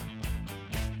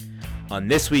On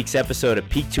this week's episode of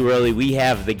Peak Too Early, we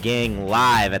have the gang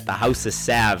live at the House of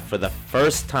Sav for the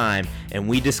first time, and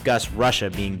we discuss Russia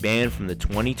being banned from the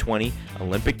 2020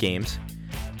 Olympic Games.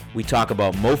 We talk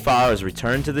about Mo Farah's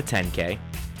return to the 10K,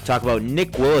 talk about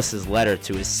Nick Willis's letter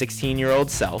to his 16-year-old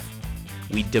self.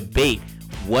 We debate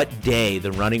what day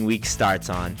the running week starts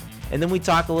on, and then we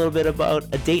talk a little bit about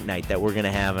a date night that we're going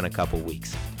to have in a couple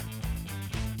weeks.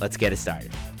 Let's get it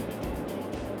started.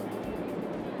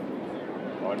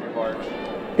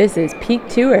 This is Peak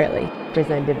Too Early,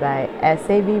 presented by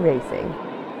SAV Racing,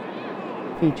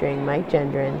 featuring Mike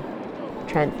Gendron,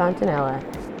 Trent Fontanella,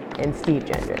 and Steve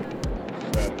Gendron.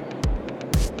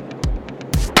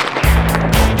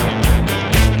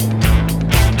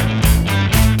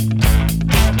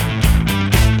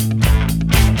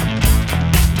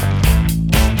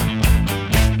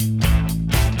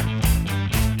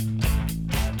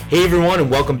 Hey everyone, and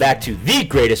welcome back to the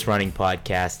greatest running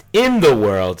podcast in the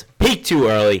world, Peak Too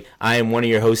Early. I am one of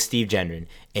your hosts, Steve Gendron,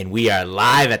 and we are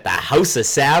live at the House of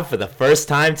Sav for the first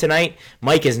time tonight.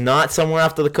 Mike is not somewhere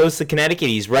off the coast of Connecticut.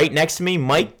 He's right next to me.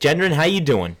 Mike Gendron, how you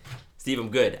doing? Steve, I'm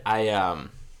good. But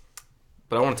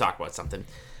I want to talk about something.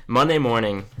 Monday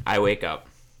morning, I wake up,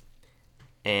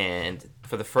 and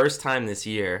for the first time this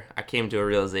year, I came to a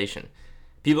realization.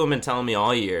 People have been telling me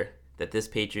all year that this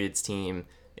Patriots team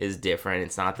is different.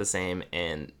 It's not the same.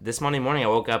 And this Monday morning, I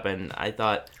woke up and I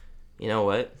thought, you know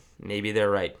what? Maybe they're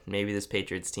right. Maybe this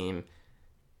Patriots team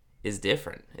is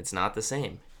different. It's not the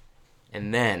same.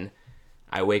 And then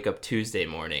I wake up Tuesday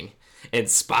morning and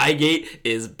Spygate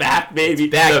is back, baby.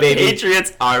 It's back, the baby.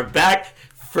 Patriots are back.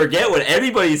 Forget what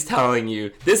everybody's telling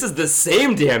you. This is the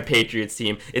same damn Patriots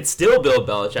team. It's still Bill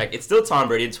Belichick. It's still Tom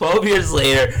Brady. 12 years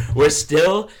later, we're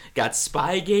still got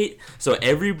Spygate. So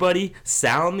everybody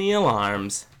sound the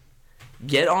alarms.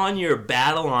 Get on your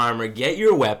battle armor. Get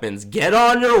your weapons. Get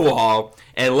on your wall.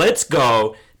 And let's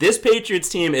go. This Patriots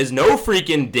team is no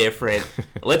freaking different.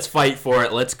 Let's fight for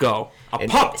it. Let's go. I'm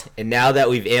pumped. And now that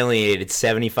we've alienated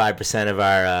 75% of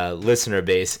our listener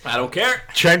base, I don't care.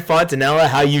 Trent Fontanella,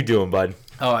 how you doing, bud?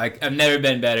 Oh, I've never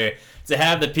been better. To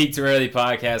have the Peak Too Early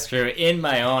podcast crew in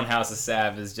my own House of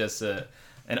Sav is just an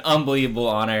unbelievable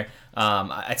honor.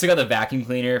 I took out the vacuum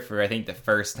cleaner for, I think, the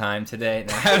first time today.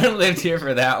 Now, I haven't lived here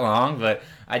for that long, but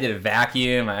I did a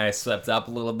vacuum. I swept up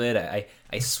a little bit. I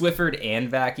Swiffered and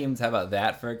vacuumed. How about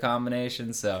that for a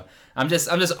combination? So I'm just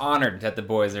honored that the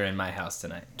boys are in my house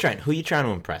tonight. Trent, who are you trying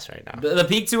to impress right now? The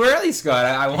Peak Too Early squad.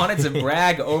 I wanted to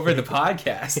brag over the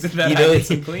podcast that You I know, did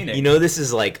some cleaning. you know this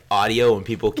is like audio and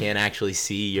people can't actually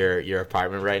see your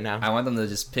apartment right now. I want them to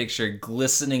just picture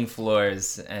glistening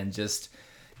floors and just,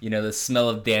 the smell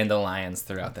of dandelions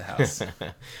throughout the house.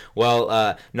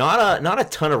 Well, not a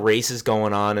ton of races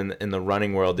going on in the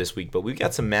running world this week, but we've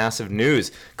got some massive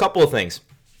news. Couple of things.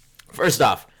 First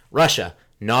off, Russia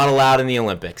not allowed in the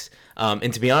Olympics.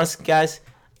 And to be honest, guys,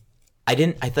 I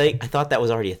thought that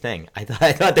was already a thing. I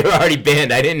thought they were already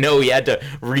banned. I didn't know we had to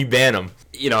re-ban them.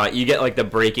 You get like the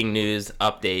breaking news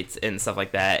updates and stuff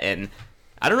like that, and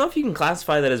I don't know if you can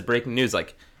classify that as breaking news.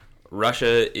 Like,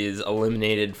 Russia is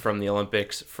eliminated from the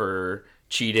Olympics for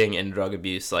cheating and drug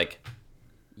abuse. Like,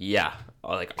 yeah,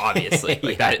 like obviously,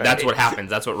 like Yeah, that's right. what happens.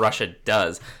 That's what Russia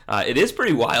does. It is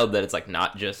pretty wild that it's like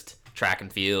not just track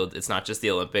and field. It's not just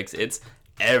the Olympics. It's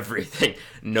everything.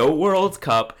 No World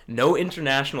Cup. No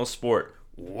international sport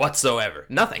whatsoever.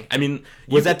 Nothing. I mean,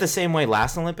 Was that the same way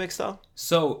last Olympics though?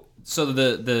 So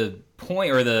the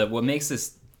point, or what makes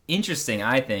this interesting,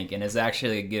 I think, and is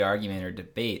actually a good argument or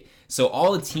debate. So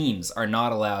all the teams are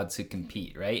not allowed to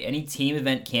compete, right? Any team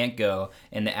event can't go,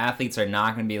 and the athletes are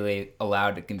not going to be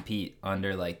allowed to compete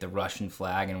under like the Russian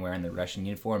flag and wearing the Russian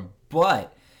uniform.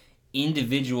 But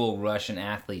individual Russian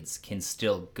athletes can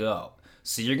still go.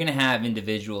 So you're going to have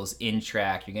individuals in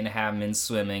track, you're going to have them in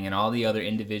swimming and all the other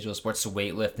individual sports, so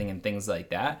weightlifting and things like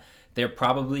that. They're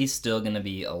probably still going to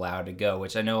be allowed to go,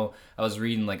 which I know I was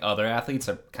reading like other athletes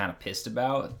are kind of pissed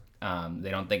about. They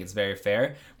don't think it's very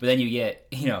fair. But then you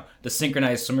get, the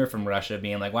synchronized swimmer from Russia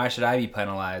being like, why should I be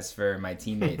penalized for my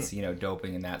teammates,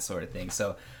 doping and that sort of thing.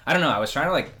 So I don't know. I was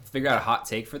trying to figure out a hot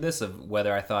take for this of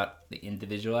whether I thought the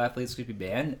individual athletes could be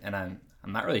banned, and I'm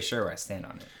not really sure where I stand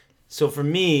on it. So for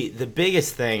me, the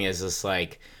biggest thing is just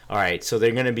like, all right, so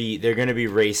they're gonna be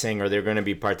racing, or they're gonna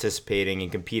be participating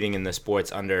and competing in the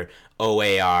sports under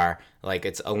OAR, like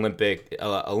it's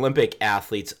Olympic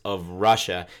athletes of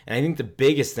Russia. And I think the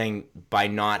biggest thing by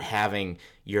not having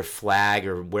your flag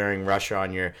or wearing Russia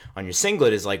on your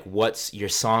singlet is like, what's your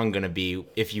song gonna be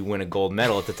if you win a gold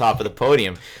medal at the top of the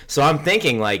podium? So I'm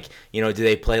thinking, like, you know, do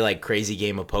they play like Crazy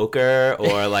Game of Poker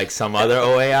or like some other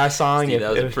OAR song? Steve,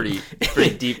 that was a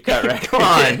pretty deep cut, right? Come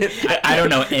on. I don't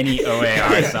know any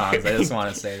OAR songs. I just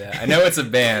want to say that. I know it's a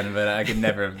band, but I could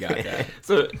never have got that.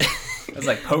 So I was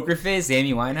like, Poker Face,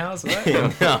 Amy Winehouse?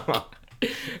 What? No. all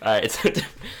right, so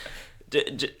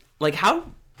like, how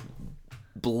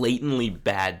blatantly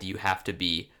bad do you have to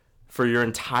be for your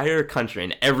entire country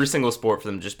and every single sport for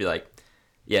them to just be like,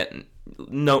 yeah,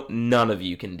 no, none of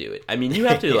you can do it? I mean, you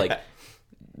have to like,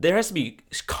 there has to be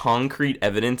concrete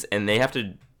evidence, and they have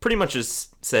to pretty much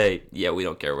just say, yeah, we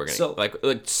don't care. We're gonna like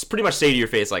just pretty much say to your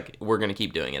face, like, we're gonna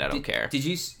keep doing it. I don't care. Did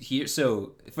you hear?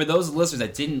 So for those listeners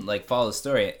that didn't like follow the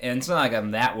story, and it's not like I'm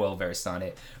that well versed on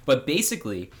it, but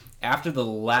basically after the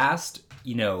last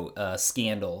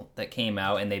scandal that came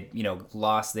out, and they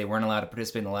lost, they weren't allowed to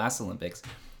participate in the last Olympics.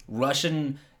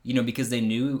 Russian, because they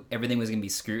knew everything was gonna be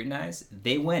scrutinized,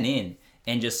 they went in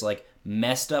and just like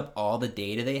messed up all the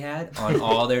data they had on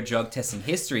all their drug testing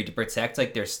history to protect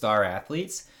like their star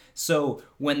athletes. So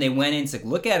when they went in to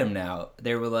look at them now,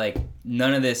 they were like,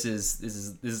 none of this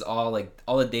is all like,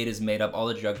 all the data is made up. All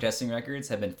the drug testing records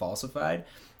have been falsified.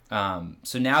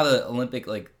 So now the Olympic,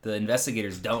 like the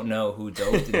investigators don't know who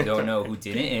doped and don't know who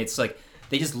didn't. And it's like,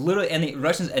 they just literally, and the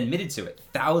Russians admitted to it.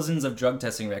 Thousands of drug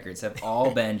testing records have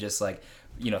all been just like,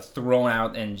 thrown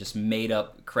out and just made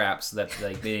up crap so that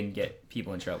like they didn't get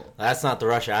people in trouble. That's not the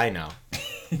Russia I know.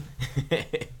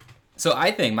 So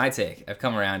I think my take, I've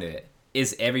come around to it,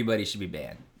 is everybody should be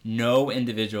banned. No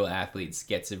individual athletes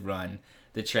get to run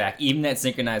the track, even that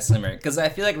synchronized swimmer, because I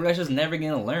feel like Russia's never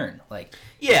going to learn. Like,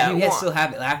 yeah, you still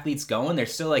have athletes going. They're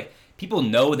still like, people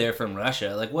know they're from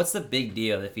Russia. Like, what's the big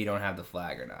deal if you don't have the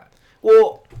flag or not?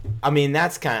 Well, I mean,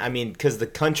 because the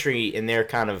country and their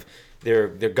kind of their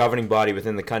governing body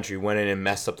within the country went in and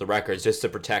messed up the records just to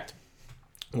protect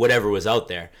whatever was out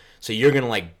there. So you're gonna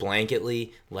like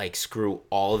blanketly like screw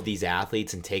all of these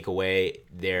athletes and take away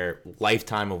their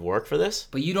lifetime of work for this?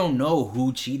 But you don't know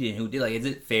who cheated and who did. Like, is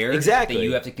it fair exactly that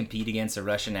you have to compete against a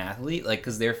Russian athlete? Like,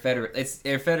 because their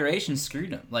federation screwed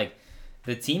them. Like,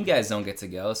 the team guys don't get to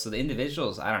go, so the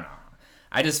individuals, I don't know.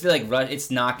 I just feel like it's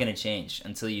not going to change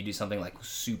until you do something like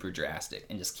super drastic,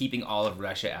 and just keeping all of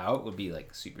Russia out would be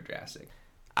like super drastic.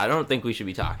 I don't think we should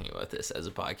be talking about this as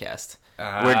a podcast.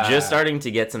 We're just starting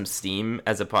to get some steam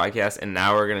as a podcast, and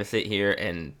now we're going to sit here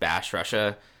and bash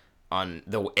Russia on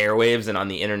the airwaves and on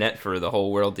the internet for the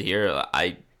whole world to hear.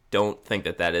 I don't think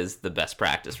that is the best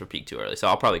practice for Peak Too Early, so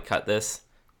I'll probably cut this.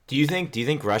 Do you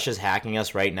think Russia's hacking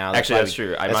us right now? Actually, that's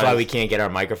true. That's why we can't get our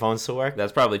microphones to work?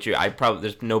 That's probably true.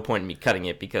 There's no point in me cutting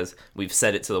it because we've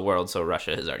said it to the world, so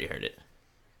Russia has already heard it.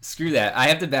 Screw that. I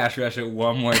have to bash Russia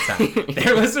one more time.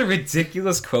 There was a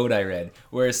ridiculous quote I read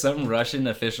where some Russian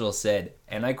official said,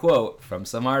 and I quote from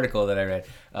some article that I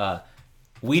read,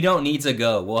 "We don't need to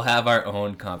go. We'll have our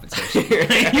own competition."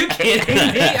 Are you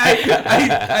kidding me?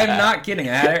 I'm not kidding.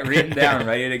 I had it written down,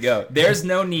 ready to go. There's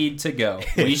no need to go.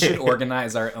 We should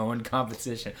organize our own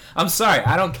competition. I'm sorry.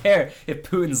 I don't care if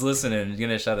Putin's listening and going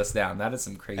to shut us down. That is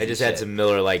some crazy shit. I just had some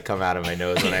Miller Lite come out of my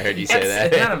nose when I heard you say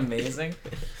that. Isn't that amazing?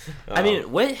 I mean,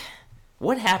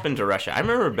 what happened to Russia? I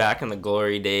remember back in the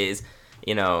glory days,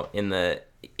 in the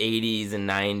 80s and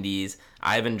 90s,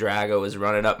 Ivan Drago was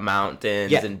running up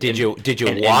mountains. Yeah. Did you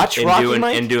watch Rocky,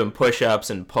 Mike? And doing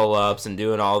push-ups and pull-ups and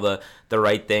doing all the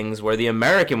right things, where the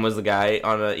American was the guy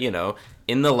on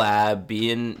in the lab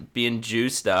being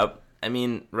juiced up. I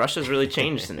mean, Russia's really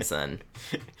changed since then.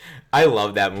 I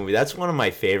love that movie. That's one of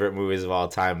my favorite movies of all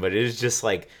time, but it is just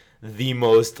like the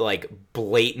most like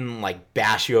blatant, like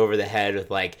bash you over the head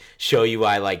with like show you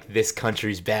why like this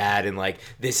country's bad and like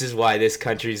this is why this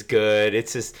country's good.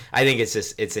 It's just, I think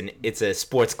it's a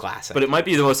sports classic. But it might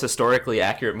be the most historically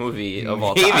accurate movie of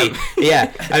all time.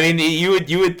 Yeah. I mean,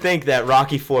 you would think that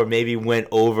Rocky IV maybe went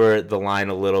over the line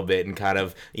a little bit and kind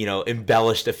of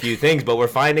embellished a few things, but we're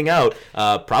finding out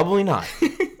probably not.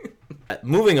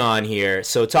 Moving on here,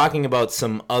 so talking about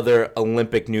some other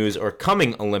Olympic news or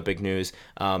coming Olympic news.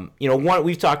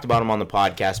 We've talked about him on the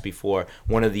podcast before.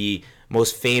 One of the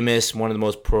most famous, one of the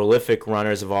most prolific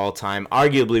runners of all time,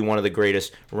 arguably one of the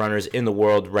greatest runners in the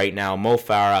world right now, Mo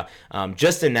Farah,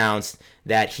 just announced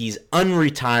that he's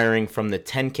unretiring from the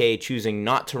 10K, choosing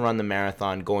not to run the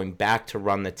marathon, going back to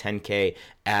run the 10K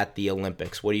at the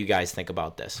Olympics. What do you guys think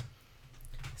about this?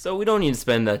 So we don't need to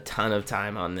spend a ton of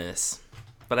time on this.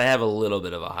 but I have a little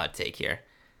bit of a hot take here.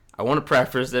 I want to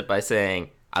preface it by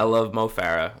saying I love Mo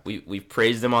Farah. We've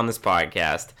praised him on this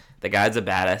podcast. The guy's a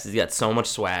badass. He's got so much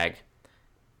swag.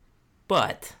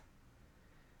 But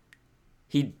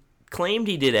he claimed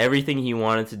he did everything he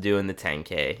wanted to do in the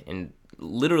 10K and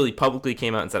literally publicly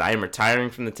came out and said, I am retiring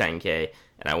from the 10K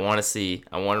and I want to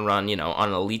run, on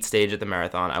an elite stage at the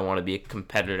marathon. I want to be a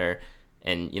competitor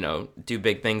and, do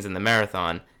big things in the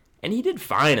marathon. And he did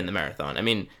fine in the marathon. I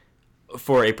mean,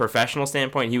 for a professional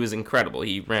standpoint, he was incredible.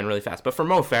 He ran really fast. But from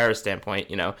Mo Farah's standpoint,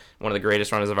 one of the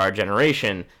greatest runners of our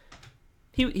generation,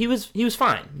 he was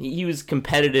fine. He was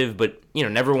competitive, but,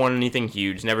 never won anything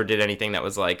huge, never did anything that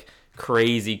was like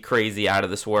crazy out of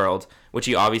this world, which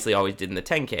he obviously always did in the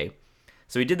 10K.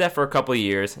 So he did that for a couple of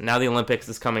years. Now the Olympics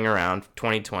is coming around,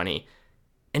 2020,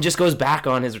 and just goes back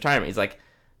on his retirement. He's like,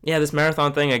 yeah, this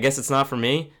marathon thing, I guess it's not for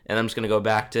me, and I'm just going to go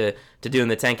back to doing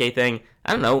the 10K thing.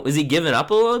 I don't know. Is he giving up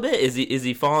a little bit? Is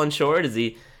he falling short? Does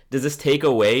this take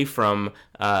away from,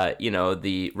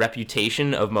 the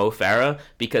reputation of Mo Farah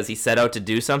because he set out to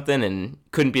do something and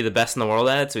couldn't be the best in the world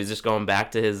at it, so he's just going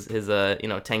back to his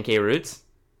 10K roots?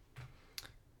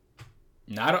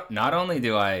 Not only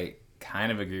do I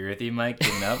kind of agree with you, Mike,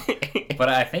 getting up, but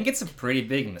I think it's a pretty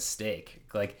big mistake.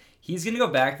 Like, he's going to go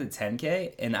back to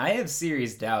 10K, and I have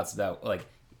serious doubts about, like,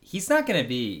 he's not going to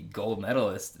be gold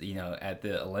medalist, at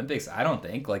the Olympics, I don't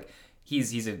think. Like,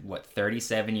 he's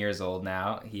 37 years old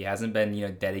now. He hasn't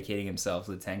been, dedicating himself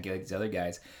to the 10K like these other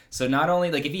guys. So not only,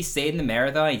 like, if he stayed in the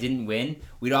marathon, he didn't win,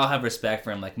 we'd all have respect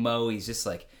for him. Like, Mo, he's just,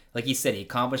 like he said, he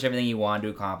accomplished everything he wanted to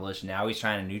accomplish. Now he's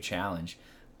trying a new challenge.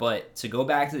 But to go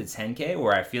back to the 10K,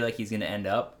 where I feel like he's going to end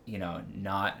up,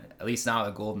 not with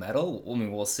a gold medal. I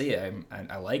mean, we'll see.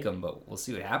 I like him, but we'll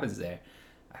see what happens there.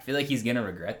 I feel like he's going to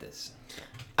regret this.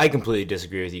 I completely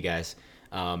disagree with you guys.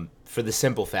 For the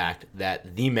simple fact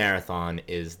that the marathon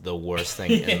is the worst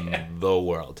thing in the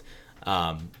world.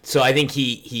 So I think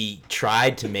he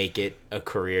tried to make it a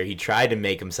career. He tried to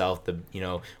make himself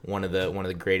one of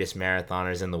the greatest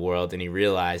marathoners in the world, and he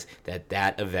realized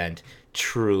that event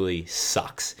truly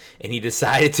sucks, and he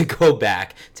decided to go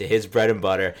back to his bread and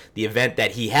butter, the event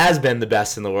that he has been the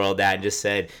best in the world at, and just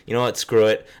said, you know what, screw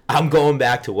it, I'm going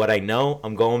back to what I know,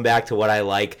 I'm going back to what I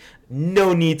like.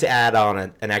 No need to add on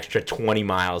an extra 20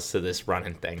 miles to this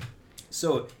running thing.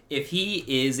 So if he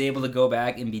is able to go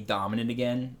back and be dominant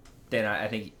again, then I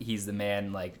think he's the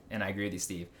man, and I agree with you,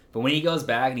 Steve. But when he goes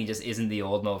back and he just isn't the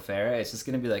old Mo Farah, it's just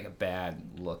going to be like a bad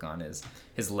look on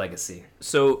his legacy.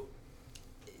 So,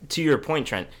 to your point,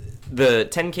 Trent, the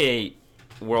 10K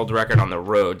world record on the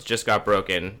roads just got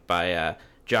broken by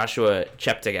Joshua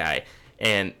Cheptegei.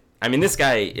 And, I mean, this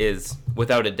guy is,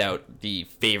 without a doubt, the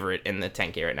favorite in the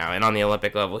 10K right now. And on the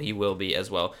Olympic level, he will be as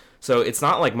well. So it's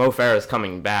not like Mo Farah is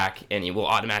coming back and he will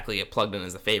automatically get plugged in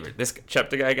as the favorite. This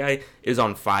Cheptegei guy is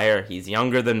on fire. He's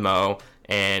younger than Mo.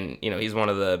 And, he's one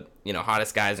of the,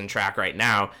 hottest guys in track right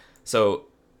now. So,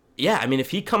 yeah, I mean,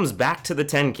 if he comes back to the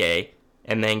 10K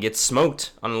and then gets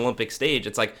smoked on an Olympic stage,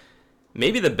 it's like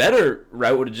maybe the better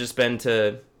route would have just been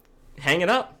to hang it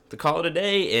up, to call it a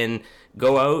day and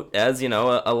go out as,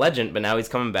 a legend. But now he's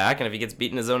coming back, and if he gets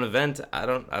beaten in his own event, I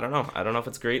don't know. I don't know if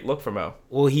it's a great look for Mo.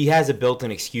 Well, he has a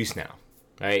built-in excuse now,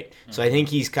 right? Mm-hmm. So I think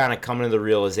he's kind of coming to the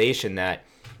realization that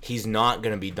he's not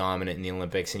going to be dominant in the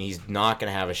Olympics, and he's not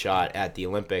going to have a shot at the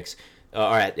Olympics,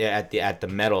 or at the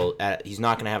medal. He's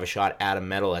not going to have a shot at a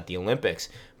medal at the Olympics.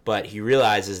 But he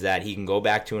realizes that he can go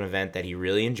back to an event that he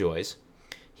really enjoys.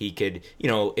 He could,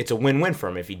 it's a win-win for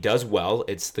him. If he does well,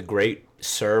 it's the great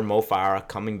Sir Mo Farah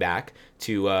coming back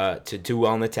to do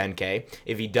well in the 10K.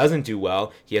 If he doesn't do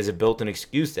well, he has a built-in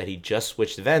excuse that he just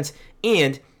switched events,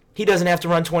 and he doesn't have to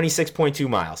run 26.2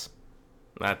 miles.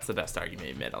 That's the best argument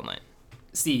you've made all night.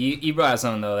 Steve, you brought up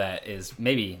something, though, that is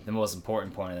maybe the most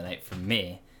important point of the night for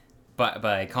me. But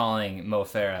by calling Mo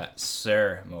Farah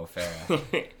Sir Mo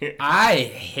Farah. I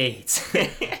hate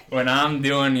when I'm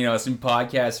doing, some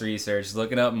podcast research,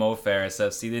 looking up Mo Farah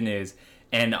stuff, see the news,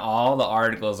 and all the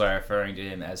articles are referring to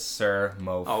him as Sir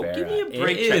Mo Farah. Oh, give me a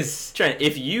break, Trent.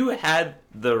 If you had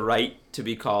the right to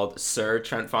be called Sir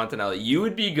Trent Fontanella, you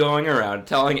would be going around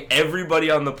telling everybody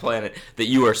on the planet that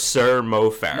you are Sir Mo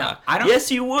Farah. No,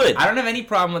 yes, you would. I don't have any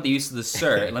problem with the use of the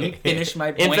Sir. Let me finish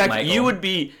my point, In fact, Michael.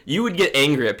 you would get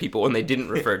angry at people when they didn't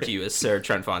refer to you as Sir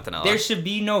Trent Fontanella. There should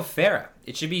be no Farah.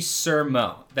 It should be Sir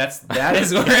Mo. That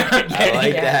is where I'm getting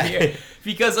like at that. here.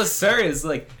 Because a Sir is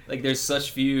like there's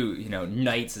such few,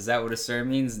 knights. Is that what a Sir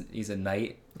means? He's a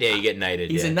knight. Yeah, you get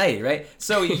knighted. He's a knight, right?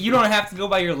 So you don't have to go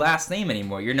by your last name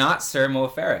anymore. You're not Sir Mo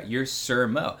Farah. You're Sir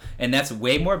Mo. And that's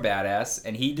way more badass,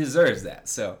 and he deserves that.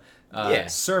 So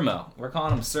Sermo. We're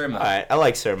calling him Sermo. All right, I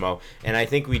like Sermo, and I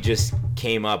think we just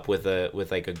came up with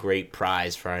a great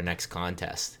prize for our next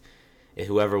contest.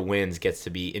 Whoever wins gets to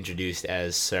be introduced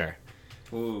as Sir.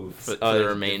 Ooh, for the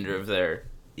remainder of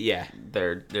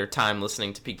their time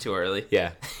listening to Peak Too Early.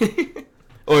 Yeah.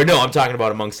 Or no, I'm talking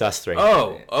about amongst us three.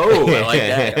 Oh, I like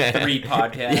that. 3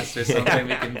 podcasts or something.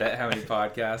 We can bet how many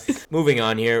podcasts. Moving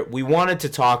on here, we wanted to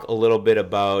talk a little bit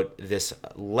about this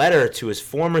letter to his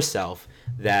former self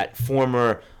that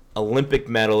former Olympic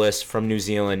medalist from New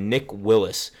Zealand, Nick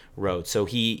Willis, wrote. So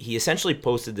he essentially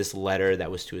posted this letter that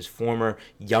was to his former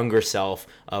younger self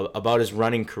about his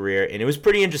running career, and it was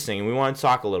pretty interesting, and we wanted to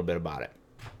talk a little bit about it.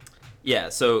 Yeah,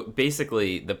 so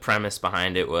basically the premise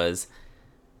behind it was,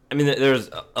 I mean, there's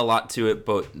a lot to it,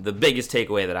 but the biggest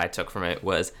takeaway that I took from it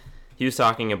was he was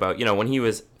talking about, when he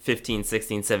was 15,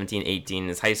 16, 17, 18, in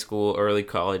his high school, early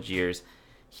college years,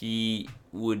 he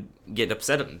would get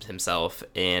upset at himself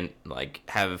and,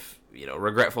 have,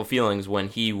 regretful feelings when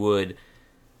he would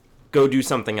go do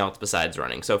something else besides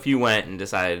running. So if you went and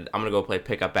decided, I'm going to go play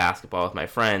pickup basketball with my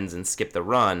friends and skip the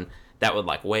run, that would,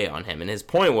 weigh on him. And his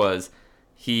point was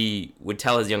he would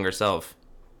tell his younger self,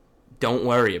 don't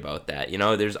worry about that.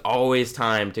 There's always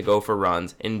time to go for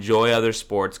runs, enjoy other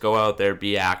sports, go out there,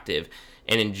 be active,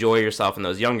 and enjoy yourself in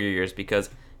those younger years, because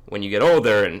when you get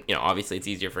older, and, obviously it's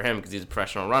easier for him because he's a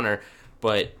professional runner,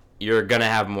 but you're going to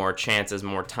have more chances,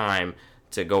 more time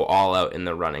to go all out in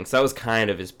the running. So that was kind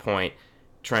of his point.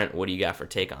 Trent, what do you got for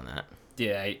take on that?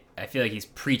 Yeah, I feel like he's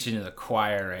preaching to the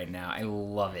choir right now. I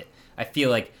love it. I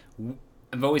feel like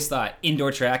I've always thought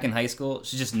indoor track in high school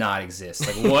should just not exist.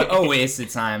 What a waste of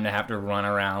time to have to run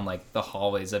around the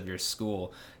hallways of your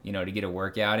school, to get a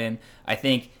workout in. I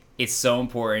think it's so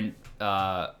important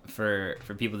for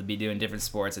people to be doing different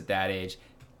sports at that age.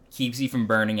 Keeps you from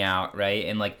burning out, right?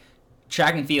 And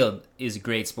track and field is a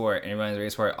great sport, and everyone's a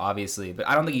great sport, obviously. But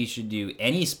I don't think you should do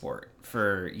any sport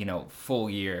for full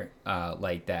year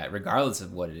like that, regardless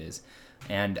of what it is.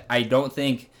 And I don't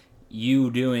think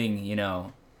you doing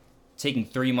taking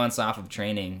 3 months off of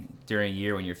training during a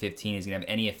year when you're 15 is going to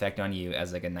have any effect on you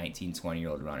as a 19,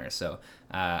 20-year-old runner. So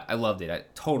I loved it. I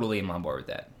totally am on board with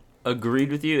that.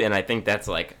 Agreed with you, and I think that's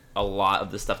a lot of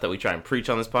the stuff that we try and preach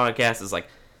on this podcast is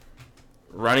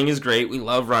running is great. We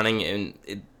love running, and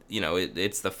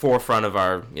it's the forefront of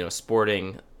our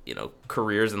sporting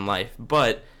careers in life.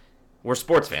 But we're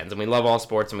sports fans, and we love all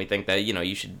sports, and we think that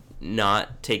you should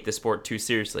not take the sport too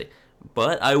seriously.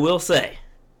 But I will say,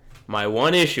 my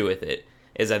one issue with it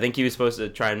is I think he was supposed to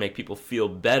try and make people feel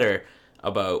better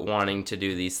about wanting to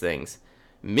do these things.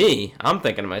 Me, I'm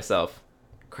thinking to myself,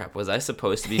 crap, was I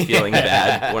supposed to be feeling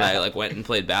bad when I went and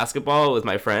played basketball with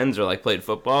my friends or played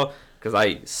football? Because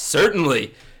I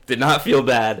certainly did not feel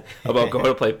bad about going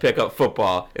to play pickup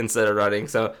football instead of running.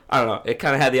 So I don't know. It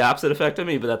kind of had the opposite effect on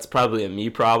me, but that's probably a me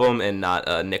problem and not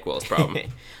a Nick Willis problem.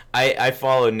 I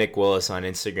follow Nick Willis on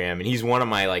Instagram, and he's one of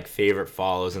my favorite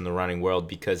follows in the running world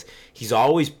because he's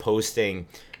always posting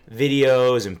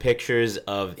videos and pictures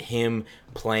of him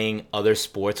playing other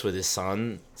sports with his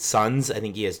sons. I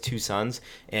think he has 2 sons,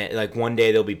 and one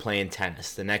day they'll be playing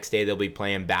tennis, the next day they'll be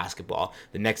playing basketball,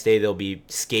 the next day they'll be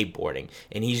skateboarding,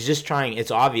 and he's just trying.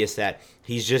 It's obvious that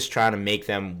he's just trying to make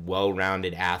them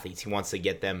well-rounded athletes. He wants to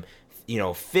get them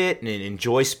fit and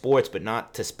enjoy sports, but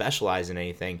not to specialize in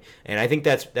anything. And I think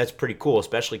that's pretty cool,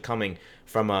 especially coming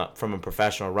from a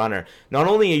professional runner. Not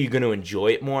only are you going to enjoy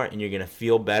it more and you're going to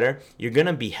feel better, you're going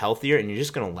to be healthier and you're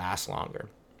just going to last longer.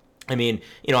 I mean,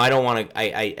 I don't want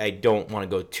to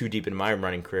go too deep into my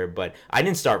running career, but I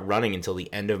didn't start running until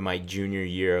the end of my junior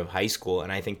year of high school,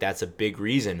 and I think that's a big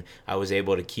reason I was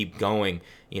able to keep going,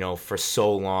 for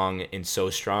so long and so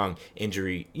strong,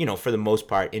 for the most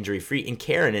part, injury-free, and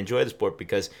care and enjoy the sport,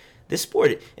 because this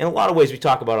sport, in a lot of ways we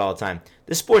talk about it all the time,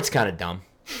 this sport's kind of dumb.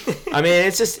 I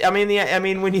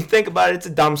mean, when you think about it, it's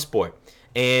a dumb sport.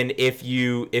 And if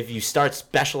you start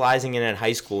specializing in it at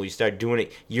high school, you start doing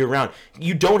it year-round,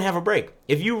 you don't have a break.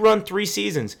 If you run 3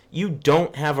 seasons, you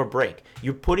don't have a break.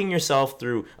 You're putting yourself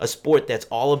through a sport that's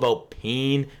all about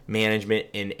pain management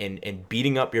and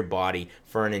beating up your body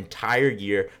for an entire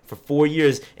year, for 4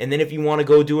 years. And then if you want to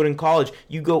go do it in college,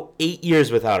 you go 8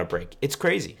 years without a break. It's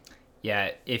crazy.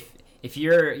 Yeah, if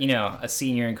you're, a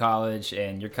senior in college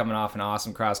and you're coming off an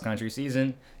awesome cross-country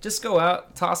season, just go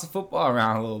out, toss a football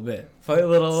around a little bit. Play a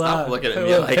little, Stop looking at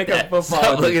me like pick that. up football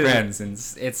Stop with your friends, and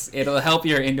it'll help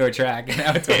your indoor track and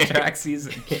outdoor track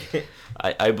season.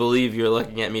 I believe you're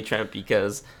looking at me, Trent,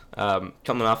 because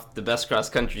coming off the best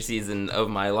cross-country season of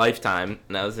my lifetime,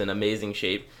 and I was in amazing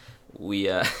shape, we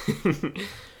decided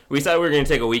we were going to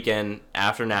take a weekend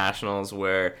after Nationals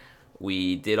where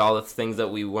we did all the things that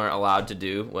we weren't allowed to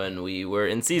do when we were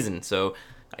in season. So,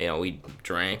 we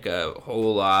drank a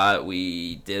whole lot,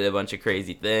 we did a bunch of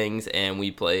crazy things, and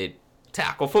we played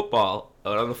tackle football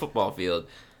out on the football field.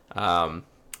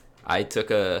 I took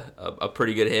a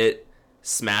pretty good hit,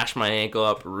 smashed my ankle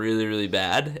up really, really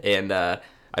bad, and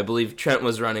I believe Trent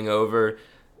was running over,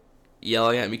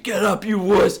 yelling at me, "Get up, you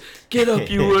wuss! Get up,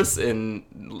 you wuss!" And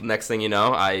next thing you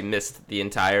know, I missed the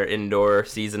entire indoor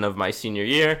season of my senior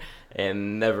year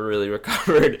and never really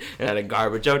recovered and had a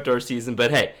garbage outdoor season.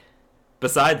 But hey,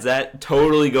 besides that,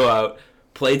 totally go out,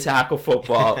 play tackle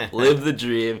football, live the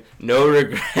dream, no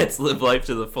regrets, live life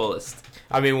to the fullest.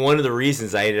 I mean, one of the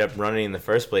reasons I ended up running in the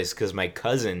first place is because my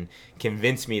cousin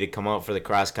convinced me to come out for the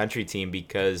cross-country team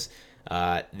because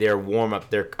their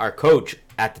warm-up, our coach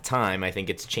at the time, I think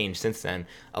it's changed since then,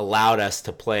 allowed us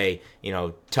to play,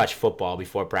 touch football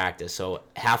before practice. So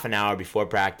half an hour before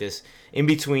practice, in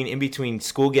between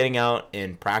school getting out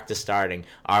and practice starting,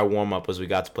 our warm-up was we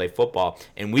got to play football.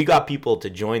 And we got people to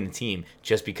join the team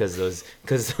just because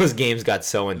those games got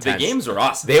so intense. The games were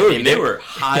awesome. They were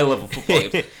high-level football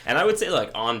games. And I would say,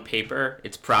 on paper,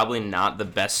 it's probably not the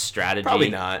best strategy. Probably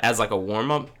not. As a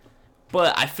warm-up.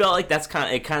 But I felt like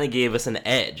it kind of gave us an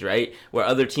edge, right? Where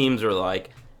other teams were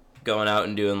going out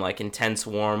and doing intense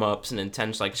warm-ups and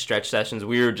intense stretch sessions.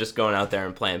 We were just going out there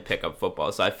and playing pickup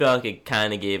football. So I felt like it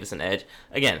kind of gave us an edge.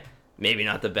 Again, maybe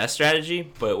not the best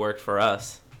strategy, but it worked for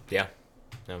us. Yeah.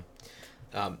 No.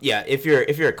 If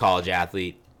you're a college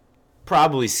athlete,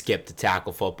 probably skip the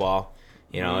tackle football,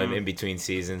 in between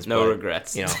seasons. No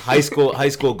regrets. High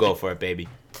school, go for it, baby.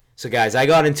 So, guys, I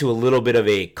got into a little bit of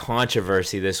a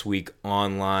controversy this week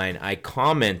online. I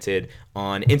commented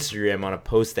on Instagram on a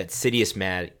post that Sidious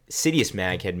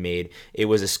Mag had made. It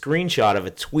was a screenshot of a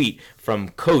tweet from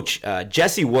Coach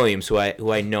Jesse Williams, who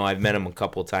I know. I've met him a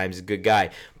couple of times. He's a good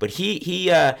guy. But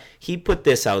he put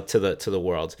this out to the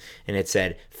world, and it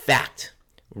said, "Fact: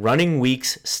 running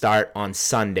weeks start on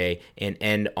Sunday and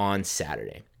end on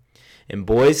Saturday." And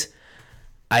boys,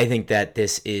 I think that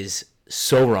this is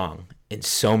so wrong in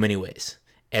so many ways.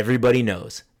 Everybody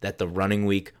knows that the running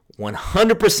week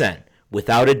 100%,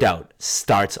 without a doubt,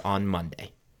 starts on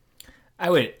Monday. I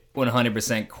would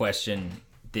 100% question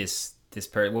this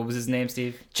person. What was his name,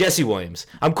 Steve? Jesse Williams.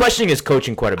 I'm questioning his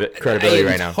coaching credibility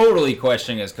right now. Totally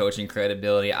questioning his coaching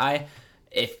credibility.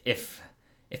 If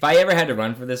I ever had to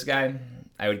run for this guy,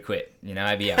 I would quit.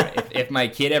 I'd be out. if my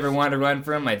kid ever wanted to run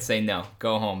for him, I'd say no.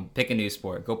 Go home, pick a new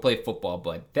sport, go play football.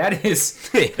 But that's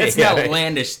an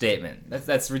outlandish statement.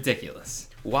 That's ridiculous.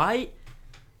 Why?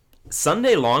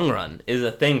 Sunday long run is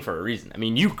a thing for a reason. I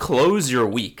mean, you close your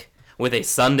week with a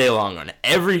Sunday long run.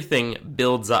 Everything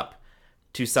builds up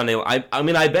to Sunday. I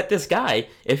mean, I bet this guy,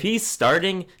 if he's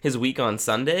starting his week on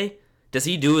Sunday, does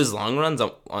he do his long runs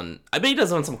on I bet he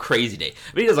does it on some crazy day.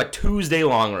 I bet he does Tuesday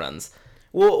long runs.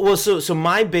 Well, so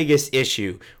my biggest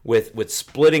issue with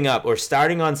splitting up or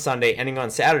starting on Sunday, ending on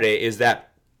Saturday is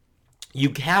that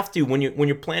you have to, when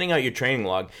you're planning out your training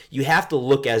log, you have to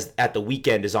look at the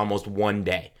weekend as almost one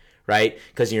day, right?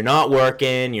 Because you're not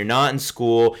working, you're not in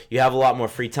school, you have a lot more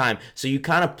free time. So you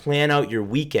kind of plan out your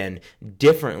weekend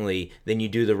differently than you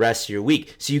do the rest of your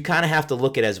week. So you kind of have to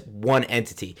look at it as one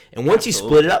entity. And once you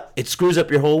split it up, it screws up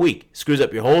your whole week, screws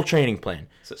up your whole training plan.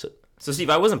 So Steve,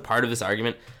 I wasn't part of this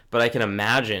argument, but I can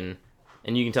imagine,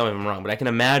 and you can tell me if I'm wrong, but I can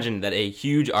imagine that a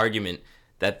huge argument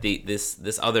that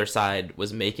this other side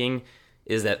was making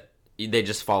is that they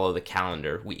just follow the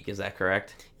calendar week. Is that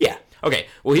correct? Yeah. Okay,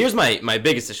 well, here's my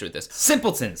biggest issue with this.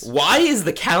 Simpletons. Why is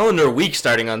the calendar week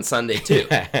starting on Sunday, too?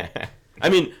 I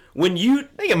mean, I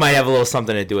think it might have a little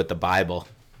something to do with the Bible.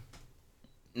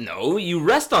 No, you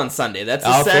rest on Sunday. That's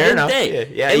the seventh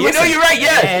day. Yeah. And you're right.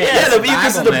 Yeah.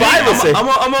 The Bible says.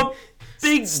 I'm a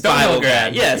big Stonehill guy.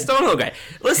 Yeah, Stonehill guy.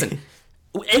 Listen,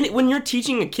 when you're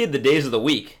teaching a kid the days of the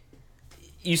week,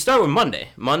 you start with Monday.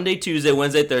 Monday, Tuesday,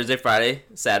 Wednesday, Thursday, Friday,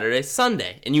 Saturday,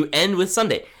 Sunday. And you end with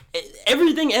Sunday.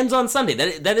 Everything ends on Sunday.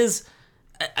 That is,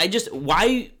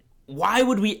 why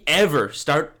would we ever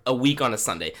start a week on a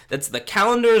Sunday? The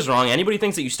calendar is wrong. Anybody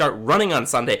thinks that you start running on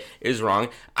Sunday is wrong.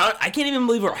 I can't even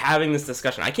believe we're having this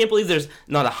discussion. I can't believe there's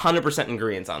not 100%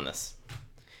 agreement on this.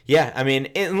 Yeah, I mean,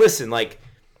 and listen,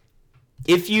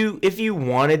 if you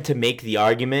wanted to make the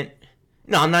argument,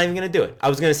 no, I'm not even going to do it. I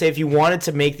was going to say if you wanted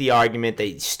to make the argument that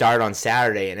you start on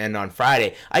Saturday and end on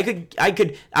Friday,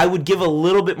 I would give a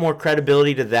little bit more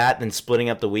credibility to that than splitting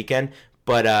up the weekend.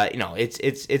 But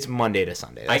it's Monday to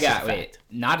Sunday.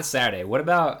 Not a Saturday. What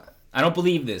about? I don't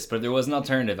believe this, but if there was an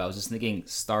alternative, I was just thinking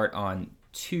start on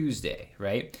Tuesday,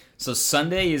 right? So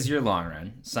Sunday is your long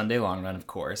run. Sunday long run, of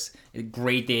course. A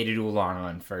great day to do a long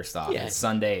run, first off. Yeah.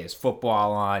 Sunday is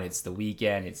football on. It's the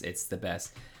weekend. It's the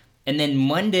best. And then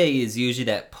Monday is usually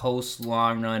that post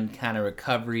long run kind of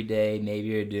recovery day. Maybe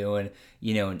you're doing,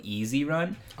 an easy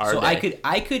run.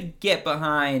 I could get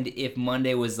behind if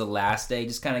Monday was the last day,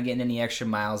 just kind of getting any extra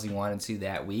miles you wanted to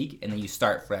that week, and then you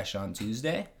start fresh on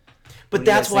Tuesday. But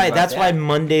that's why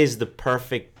Monday is the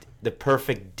perfect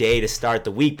day to start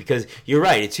the week, because you're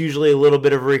right, it's usually a little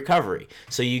bit of a recovery.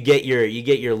 So you get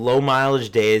your low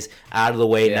mileage days out of the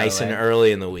way nice and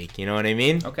early in the week. You know what I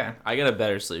mean? Okay. I got a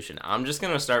better solution. I'm just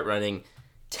going to start running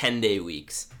 10-day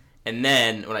weeks. And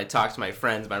then when I talk to my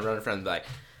running friends, be like,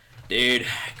 dude,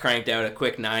 I cranked out a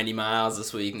quick 90 miles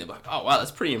this week. And they're like, oh, wow,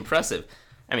 that's pretty impressive.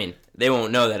 I mean, they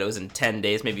won't know that it was in 10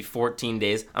 days, maybe 14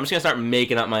 days. I'm just going to start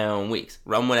making up my own weeks.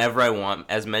 Run whenever I want,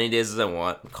 as many days as I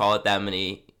want, call it that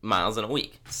many miles in a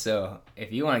week. So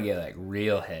if you want to get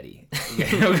real heady,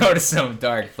 we'll go to some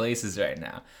dark places right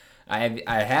now. I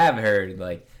have heard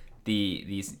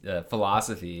the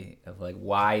philosophy of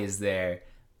why is there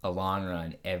a long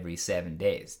run every 7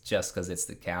 days? Just because it's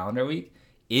the calendar week.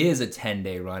 It is a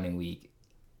 10-day running week,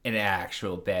 an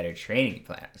actual better training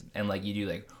plan, and you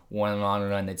do one long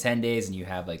run in 10 days, and you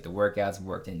have the workouts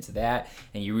worked into that,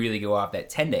 and you really go off that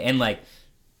 10-day. And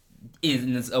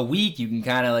in a week, you can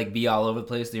kind of be all over the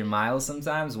place with your miles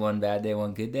sometimes. One bad day,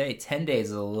 one good day. 10 days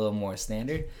is a little more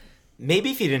standard.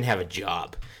 Maybe if you didn't have a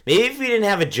job. Maybe if you didn't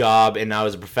have a job and I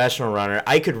was a professional runner,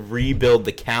 I could rebuild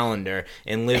the calendar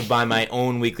and live by my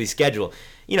own weekly schedule.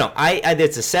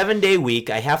 It's a 7-day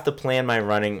week. I have to plan my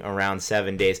running around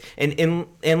 7 days. And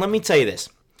let me tell you this.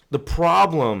 The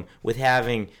problem with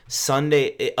having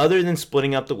Sunday, other than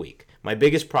splitting up the week, my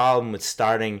biggest problem with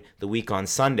starting the week on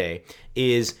Sunday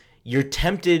is you're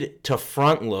tempted to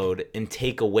front load and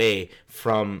take away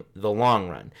from the long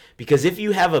run. Because if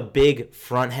you have a big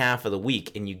front half of the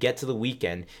week and you get to the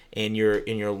weekend and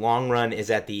your long run isn't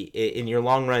at the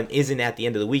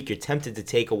end of the week, you're tempted to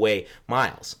take away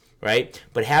miles, right?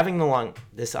 But having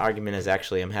this argument is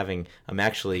actually I'm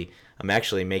actually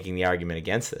making the argument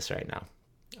against this right now.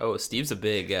 Oh, Steve's a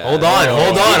big. Hold on.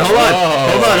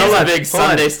 Steve's a big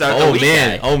Sunday start the week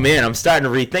guy. Oh man, I'm starting to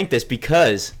rethink this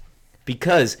because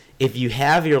if you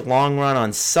have your long run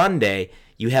on Sunday,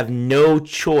 you have no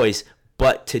choice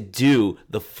but to do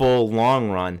the full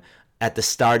long run at the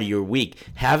start of your week.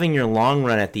 Having your long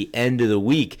run at the end of the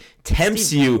week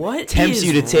tempts you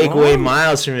to take away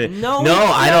miles from it. No,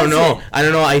 I don't know.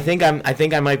 I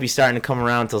think I might be starting to come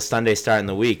around until Sunday starting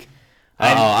the week.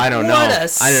 I don't know.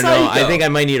 I think I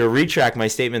might need to retract my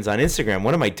statements on Instagram.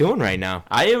 What am I doing right now?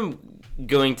 I am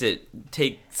going to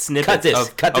take snippets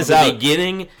of the out.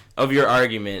 Beginning of your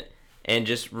argument and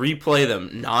just replay them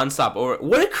nonstop.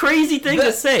 What a crazy thing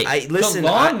to say. The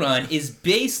long run is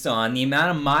based on the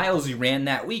amount of miles you ran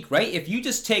that week, right? If you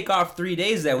just take off 3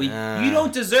 days that week, you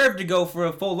don't deserve to go for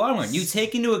a full long run. You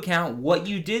take into account what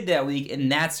you did that week,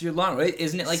 and that's your long run. Right?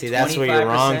 Isn't it 25% that's where you're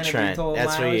wrong, Trent.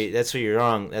 That's where you're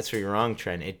wrong. That's where you're wrong,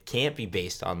 Trent. It can't be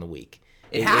based on the week.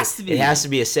 It has to be. It has to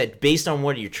be a set based on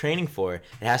what you're training for. It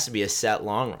has to be a set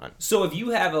long run. So if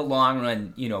you have a long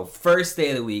run, first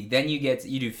day of the week, then you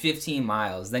do 15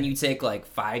 miles, then you take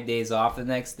 5 days off the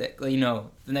next day. The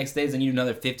next days, then you do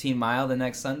another 15 mile the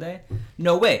next Sunday.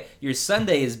 No way. Your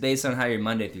Sunday is based on how your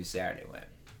Monday through Saturday went.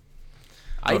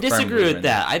 I disagree with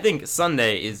that. I think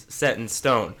Sunday is set in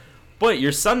stone, but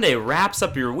your Sunday wraps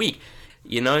up your week.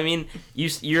 You know what I mean?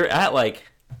 You're at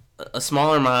a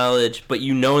smaller mileage, but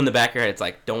in the back of your head, it's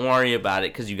don't worry about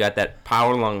it because you got that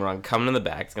power long run coming in the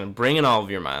back. It's going to bring in all of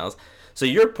your miles. So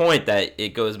your point that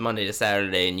it goes Monday to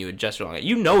Saturday and you adjust your long run,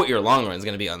 you know what your long run is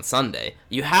going to be on Sunday.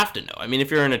 You have to know. I mean,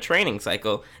 if you're in a training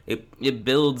cycle, it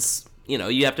builds,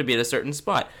 you have to be at a certain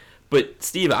spot. But,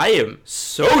 Steve, I am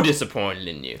so disappointed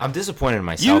in you. I'm disappointed in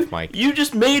myself, Mike. You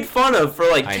just made fun of for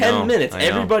 10 minutes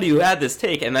everybody who had this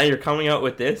take, and now you're coming out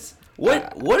with this?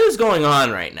 What is going on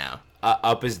right now?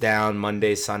 Up is down,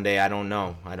 Monday, Sunday, I don't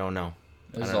know.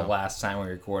 This is the last time we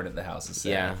recorded the House of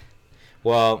Sam. Yeah.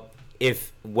 Well,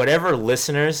 if whatever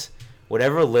listeners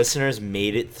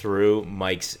made it through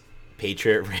Mike's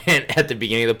Patriot rant at the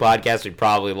beginning of the podcast, we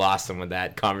probably lost them with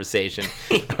that conversation.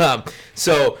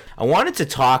 So I wanted to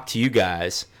talk to you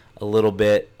guys a little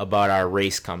bit about our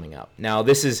race coming up. Now,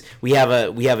 we have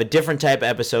a different type of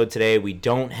episode today. We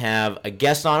don't have a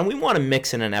guest on. We want to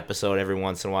mix in an episode every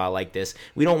once in a while like this.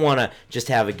 We don't want to just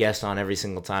have a guest on every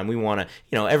single time. We want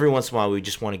to, every once in a while we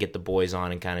just want to get the boys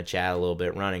on and kind of chat a little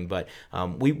bit running. But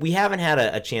we haven't had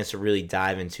a chance to really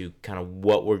dive into kind of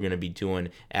what we're going to be doing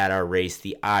at our race,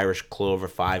 the Irish Clover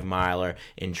 5 miler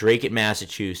in Dracut,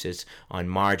 Massachusetts on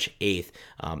March 8th.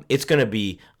 It's going to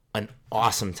be an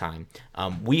awesome time.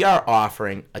 We are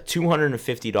offering a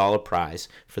 $250 prize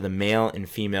for the male and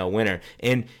female winner,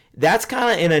 and that's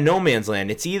kind of in a no man's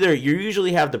land. It's either you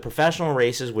usually have the professional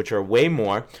races, which are way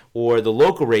more, or the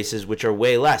local races, which are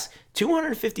way less.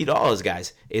 $250,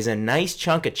 guys, is a nice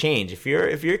chunk of change. If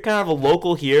you're kind of a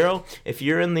local hero, if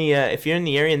you're in the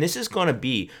area, and this is going to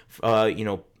be,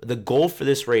 the goal for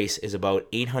this race is about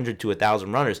 800 to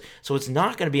 1,000 runners. So it's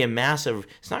not going to be a massive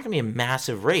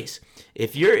race.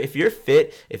 If you're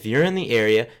fit, if you're in the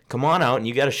area, come on out and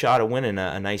you got a shot at winning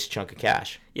a nice chunk of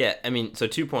cash. Yeah, I mean, so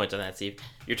 2 points on that, Steve.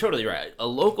 You're totally right. A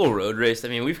local road race, I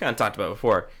mean, we've kind of talked about it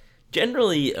before.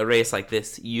 Generally, a race like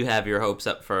this, you have your hopes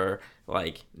up for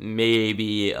like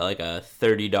maybe like a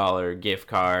 $30 gift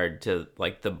card to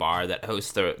like the bar that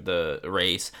hosts the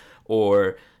race,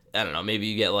 or I don't know, maybe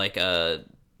you get like a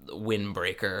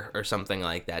windbreaker or something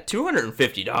like that.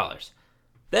 $250.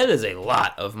 That is a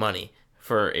lot of money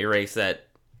for a race that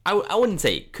I wouldn't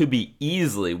say could be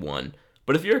easily won,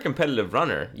 but if you're a competitive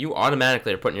runner, you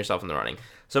automatically are putting yourself in the running.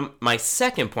 So my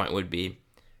second point would be,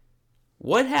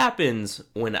 what happens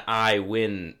when I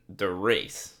win the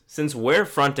race? Since we're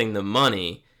fronting the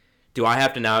money, do I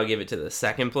have to now give it to the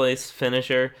second place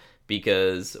finisher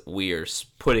because we are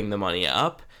putting the money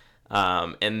up?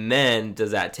 And then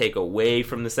does that take away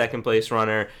from the second place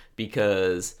runner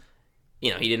because, he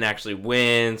didn't actually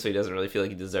win, so he doesn't really feel like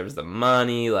he deserves the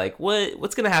money? Like,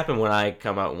 what's going to happen when I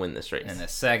come out and win this race? And the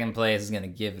second place is going to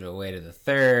give it away to the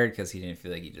third because he didn't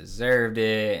feel like he deserved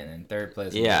it. And then third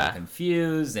place is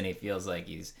confused, and he feels like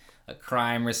he's a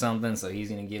crime or something, so he's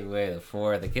going to give away the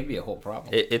fourth. It could be a whole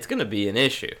problem. It's going to be an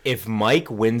issue. If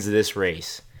Mike wins this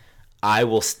race, I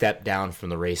will step down from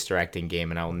the race directing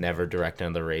game and I will never direct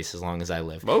another race as long as I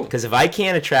live. Because if I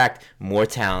can't attract more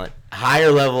talent,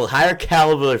 higher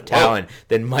caliber of talent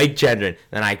than Mike Gendron,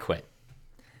 then I quit.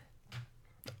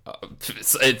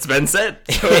 It's been said.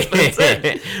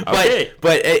 Okay.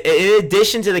 But in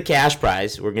addition to the cash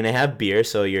prize, we're gonna have beer.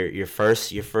 So your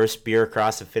first beer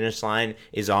across the finish line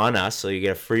is on us. So you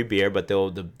get a free beer, but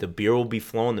the beer will be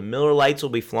flowing. The Miller Lights will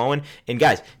be flowing. And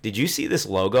guys, did you see this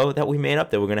logo that we made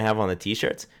up that we're gonna have on the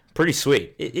t-shirts? Pretty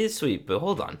sweet. It is sweet, but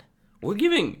hold on. We're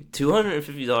giving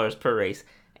 $250 per race.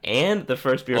 And the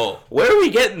first beer. Oh. Where are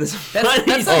we getting this money?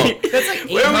 That's like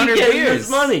 800 Where are we getting beers. this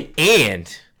money?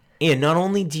 And not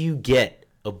only do you get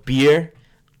a beer,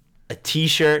 a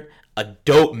t-shirt, a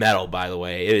dope medal, by the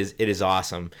way, it is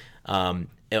awesome.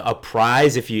 A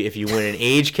prize if you win an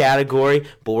age category,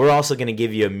 but we're also going to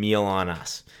give you a meal on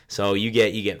us. So you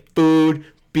get food,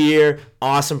 beer,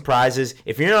 awesome prizes.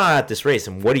 If you're not at this race,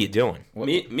 then what are you doing?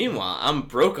 Meanwhile, I'm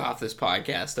broke off this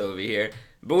podcast over here,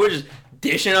 but we're just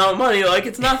dishing out money like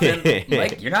it's nothing.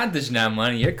 Like, you're not dishing out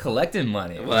money, you're collecting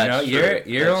money. Well,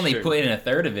 you're only putting in a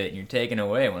third of it and you're taking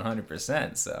away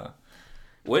 100%. So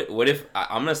what if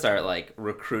I'm gonna start like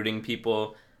recruiting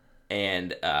people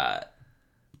and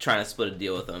trying to split a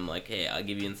deal with them, like, hey, I'll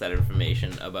give you inside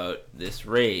information about this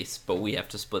race, but we have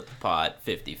to split the pot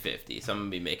 50-50, so I'm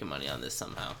gonna be making money on this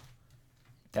somehow.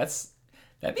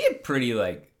 That'd be a pretty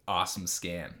awesome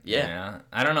scam. Yeah. You know?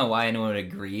 I don't know why anyone would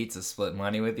agree to split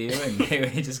money with you and they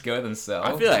would just go themselves.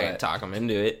 I feel like I can talk them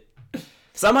into it.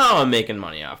 Somehow I'm making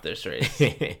money off this race.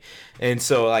 And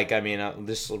so, I'm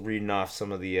just reading off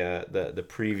some of the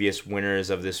previous winners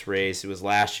of this race. It was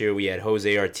last year we had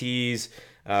Jose Ortiz.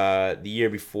 The year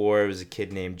before it was a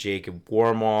kid named Jacob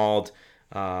Warmald.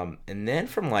 And then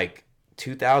from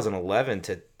 2011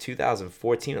 to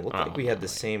 2014, it looked like we had the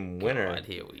same winner. God,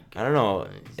 here we go. I don't know.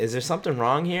 Is there something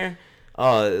wrong here?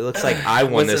 Oh, it looks like I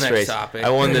won What's this the next race. topic? I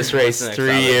won this race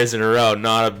 3 years in a row.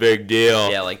 Not a big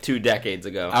deal. Yeah, 2 decades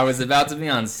ago. I was about to be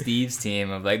on Steve's team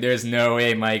of there's no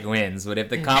way Mike wins, but if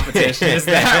the competition is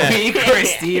that week where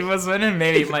Steve was winning,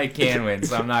 maybe Mike can win,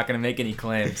 so I'm not going to make any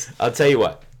claims. I'll tell you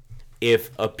what.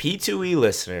 If a P2E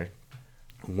listener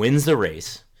wins the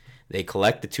race, they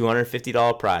collect the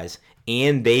 $250 prize,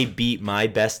 and they beat my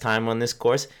best time on this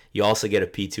course, you also get a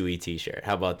P2E t-shirt.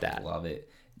 How about that? Love it.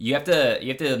 You have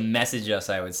to message us,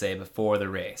 I would say, before the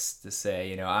race to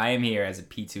say, I am here as a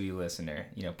P2E listener.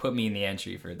 Put me in the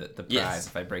entry for the prize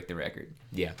if I break the record.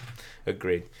 Yeah,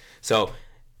 agreed. So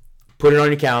Put it on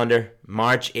your calendar,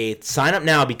 March 8th. Sign up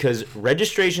now because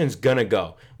registration's gonna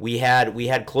go. We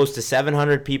had close to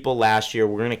 700 people last year.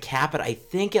 We're gonna cap it, I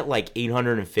think, at like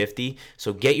 850.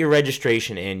 So get your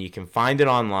registration in. You can find it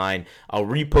online. I'll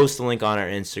repost the link on our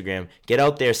Instagram. Get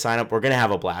out there, sign up. We're gonna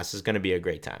have a blast. It's gonna be a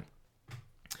great time.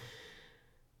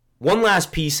 One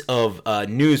last piece of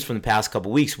news from the past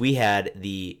couple weeks. We had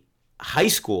the high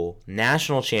school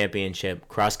national championship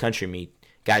cross country meet.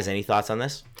 Guys, any thoughts on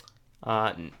this?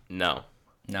 No.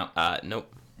 No.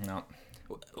 Nope. No.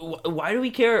 Why do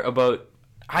we care about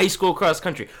high school cross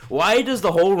country? Why does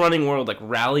the whole running world like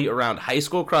rally around high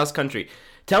school cross country?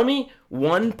 Tell me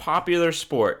one popular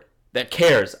sport that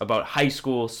cares about high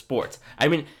school sports. I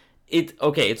mean,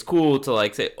 it's cool to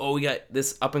like say, oh, we got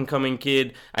this up and coming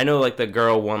kid. I know like the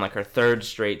girl won like her 3rd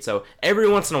straight. So every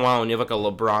once in a while when you have like a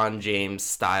LeBron James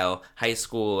style high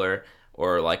schooler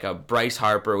or like a Bryce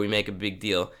Harper, we make a big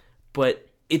deal. But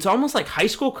it's almost like high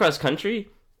school cross country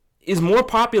is more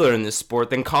popular in this sport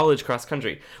than college cross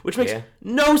country, which makes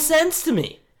no sense to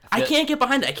me. I can't get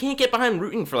behind it. I can't get behind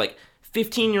rooting for like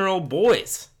 15-year-old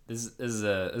boys. This is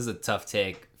a tough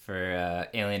take for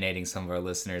alienating some of our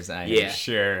listeners. I'm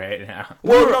sure right now. We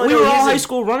were all high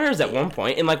school runners at one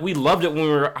point, and like we loved it when we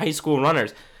were high school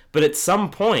runners. But at some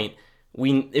point,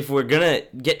 if we're gonna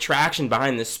get traction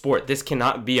behind this sport, this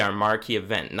cannot be our marquee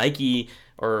event. Nike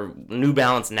or New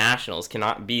Balance Nationals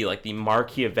cannot be like the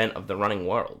marquee event of the running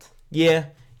world. Yeah,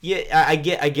 I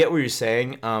get what you're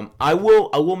saying. I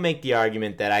will make the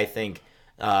argument that I think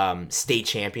state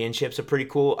championships are pretty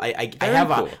cool. I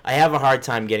have a hard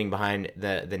time getting behind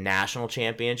the national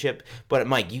championship. But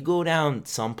Mike, you go down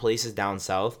some places down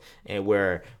south and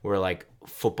where like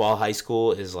football high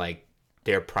school is like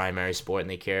their primary sport and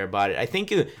they care about it. I think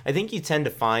you tend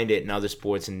to find it in other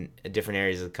sports in different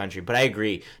areas of the country. But I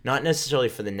agree, not necessarily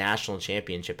for the national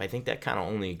championship. I think that kind of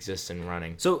only exists in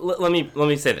running. So let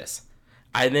me say this.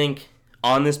 I think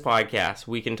on this podcast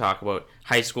we can talk about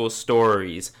high school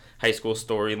stories, high school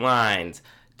storylines,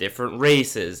 different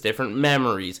races, different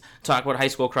memories. Talk about high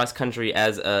school cross country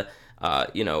as a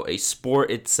sport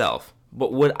itself.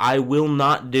 But what I will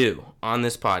not do on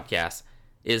this podcast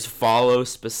is follow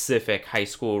specific high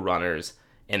school runners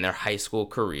and their high school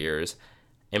careers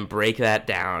and break that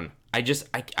down. I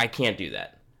can't do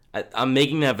that. I'm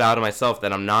making that vow to myself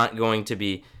that I'm not going to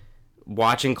be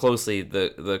watching closely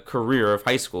the career of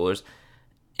high schoolers.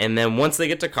 And then once they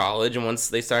get to college and once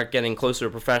they start getting closer to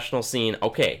a professional scene,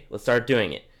 okay, let's start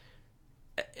doing it.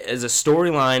 As a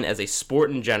storyline, as a sport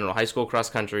in general, high school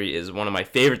cross country is one of my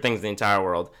favorite things in the entire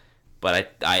world.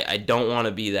 But I don't want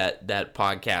to be that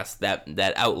podcast,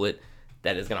 that outlet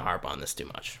that is going to harp on this too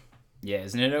much. Yeah,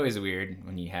 isn't it always weird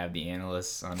when you have the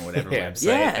analysts on whatever website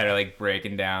that are like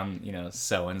breaking down,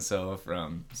 so-and-so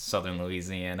from Southern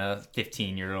Louisiana,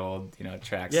 15-year-old,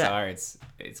 track star. It's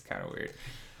kind of weird.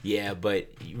 Yeah, but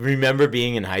remember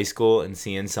being in high school and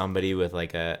seeing somebody with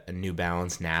like a New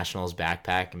Balance Nationals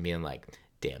backpack and being like,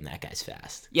 damn, that guy's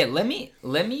fast. Yeah, let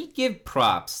me give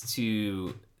props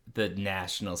to the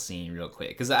national scene real quick,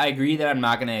 because I agree that I'm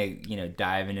not gonna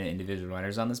dive into individual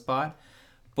runners on this pod,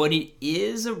 but it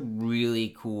is a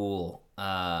really cool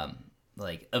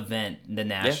event, the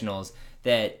nationals,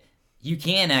 that you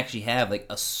can actually have like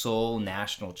a sole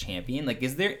national champion. Like,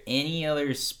 is there any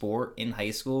other sport in high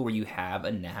school where you have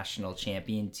a national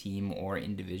champion, team or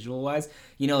individual wise?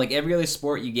 Like every other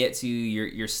sport, you get to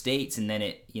your states and then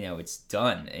it's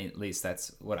done. At least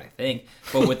that's what I think.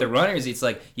 But with the runners, it's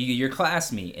like you get your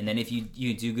class meet, and then if you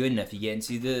do good enough, you get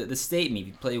into the state meet.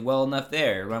 You play well enough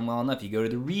there, run well enough, you go to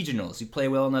the regionals. You play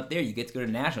well enough there, you get to go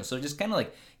to nationals. So it just kind of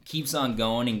like keeps on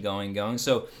going and going.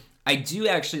 So I do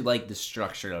actually like the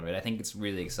structure of it. I think it's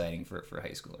really exciting for high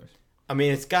schoolers. I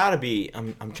mean, it's got to be.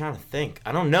 I'm trying to think.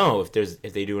 I don't know if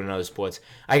they do it in other sports.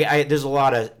 There's a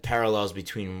lot of parallels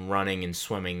between running and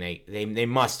swimming. They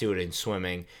must do it in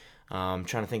swimming. I'm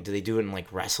trying to think. Do they do it in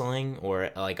like wrestling or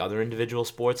like other individual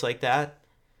sports like that?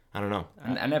 I don't know.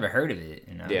 I never heard of it.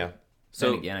 Yeah.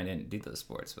 So again, I didn't do those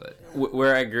sports, but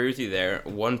where I agree with you there,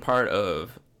 one part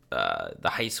of the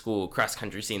high school cross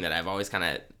country scene that I've always kind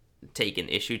of taken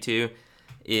issue to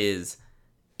is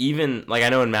even like I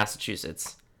know in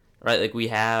Massachusetts, right? Like we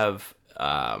have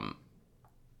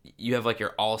you have like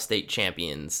your all-state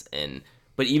champions,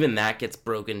 but even that gets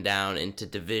broken down into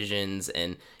divisions,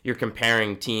 and you're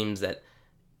comparing teams that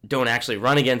don't actually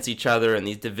run against each other in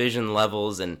these division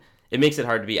levels, and it makes it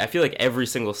hard to be. I feel like every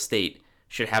single state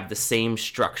should have the same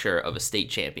structure of a state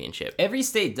championship. Every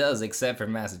state does, except for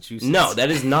Massachusetts. No, that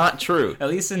is not true. At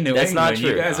least in New That's England, not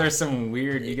true. you guys are some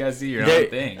weird. You guys do your They're- own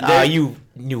thing. You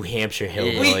New Hampshire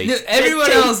hillbilly.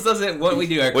 Everyone else does it. What we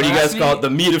do? Our What do you class guys call it? meet- The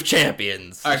meet of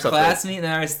champions. Our or something. class meet and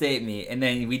our state meet, and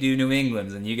then we do New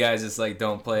England's, and you guys just like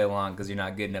don't play along because you're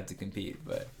not good enough to compete.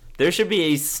 But There should be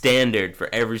a standard for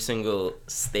every single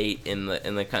state in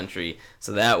the country,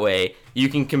 so that way you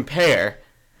can compare,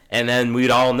 and then we'd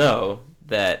all know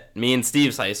that me and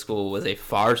Steve's high school was a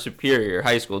far superior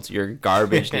high school to your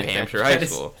garbage New Hampshire high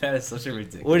school. That is such a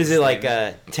ridiculous. What is it like?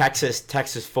 statement.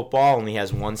 Texas football only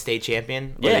has one state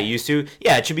champion. Or Yeah. they used to.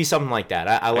 Yeah, it should be something like that.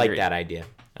 I like Agreed. that idea.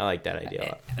 I like that idea a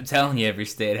lot. I'm telling you, every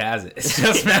state has it. It's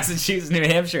just Massachusetts, New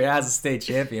Hampshire has a state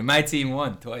champion. My team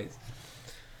won twice.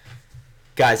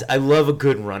 Guys, I love a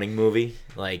good running movie.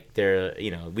 Like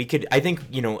we could. I think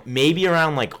maybe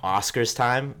around like Oscars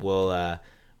time,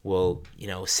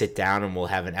 we'll sit down and we'll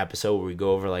have an episode where we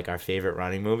go over like our favorite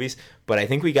running movies. But I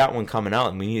think we got one coming out,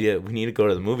 and we need to go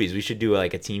to the movies. We should do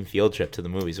like a team field trip to the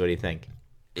movies. What do you think?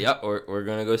 Yep, we're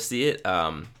gonna go see it.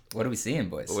 What are we seeing,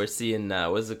 boys? We're seeing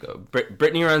what's it called?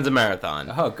 Brittany Runs a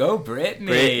Marathon. Oh, go Brittany!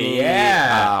 Brittany,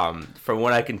 Yeah. From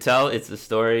what I can tell, it's the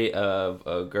story of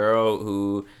a girl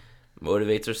who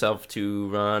motivates herself to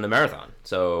run a marathon.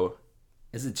 So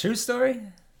Is it a true story?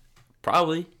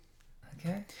 probably.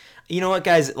 Okay. You know what,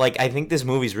 guys? Like, I think this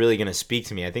movie's really going to speak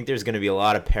to me. I think there's going to be a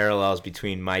lot of parallels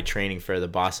between my training for the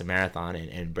Boston Marathon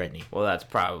and Brittany. Well, that's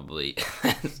probably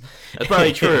that's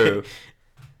probably true.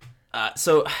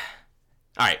 So, all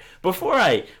right. Before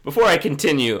I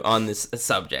continue on this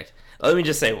subject, let me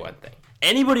just say one thing.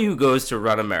 Anybody who goes to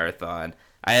run a marathon,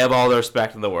 I have all the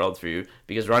respect in the world for you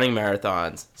because running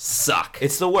marathons suck.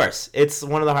 It's the worst. It's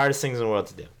one of the hardest things in the world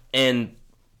to do. And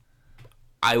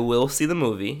I will see the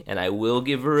movie and I will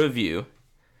give a review.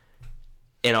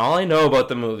 And all I know about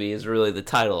the movie is really the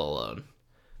title alone.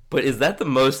 But is that the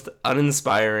most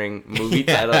uninspiring movie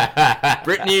title?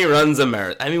 Brittany Runs a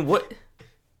Marathon. I mean, what?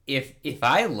 If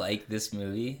I like this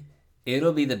movie,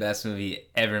 it'll be the best movie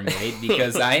ever made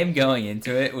because I am going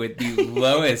into it with the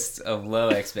lowest of low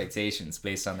expectations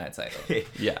based on that title.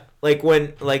 Yeah. Like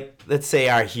let's say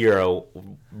our hero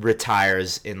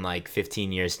retires in like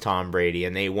 15 years, Tom Brady,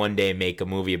 and they one day make a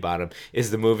movie about him.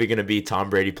 Is the movie going to be Tom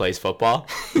Brady plays football?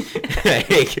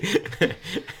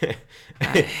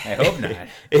 I hope not.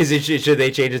 Should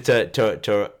they change it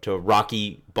to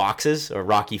Rocky boxes or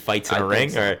Rocky fights in a ring?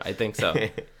 So. Or I think so.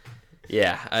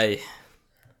 Yeah, I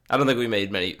don't think we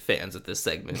made many fans of this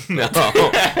segment. no,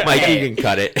 Mike, you can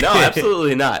cut it. No,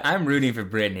 absolutely not. I'm rooting for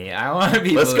Brittany. I want to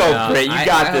be. Let's go, Britt. You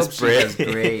got this, hope Britt. She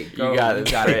does great. Go, You got it,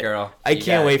 you got Britt. it, girl. I You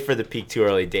can't got wait it. for the Peak Too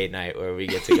Early date night where we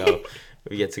get to go.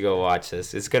 We get to go watch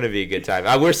this. It's gonna be a good time.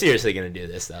 We're seriously gonna do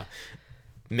this though.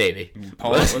 Maybe.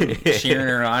 Cheering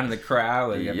her on in the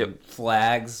crowd. We have Yep.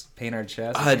 flags, paint our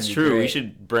chests. It's true. We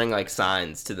should bring like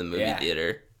signs to the movie Yeah.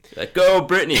 theater. Like, go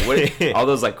Brittany! What, all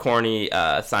those like corny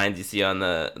signs you see on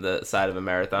the side of a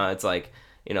marathon. It's like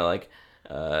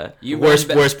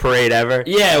worst parade ever.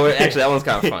 Yeah, actually that one's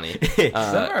kind of funny.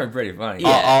 Some are pretty funny.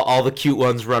 All the cute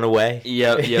ones run away.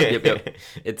 Yep.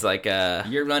 It's like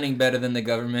You're running better than the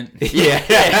government.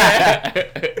 Yeah.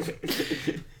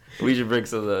 we should bring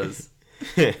some of those.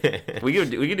 We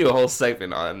could do a whole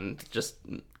segment on just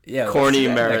Yeah, let's corny do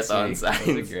that next marathon week. signs.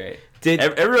 That'd be great.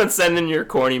 Everyone send in your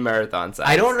corny marathon signs.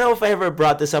 I don't know if I ever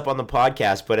brought this up on the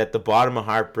podcast, but at the bottom of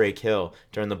Heartbreak Hill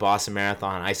during the Boston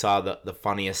Marathon, I saw the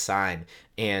funniest sign.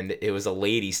 And it was a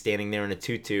lady standing there in a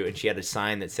tutu, and she had a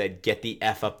sign that said, "Get the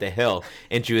F up the hill."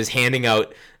 And she was handing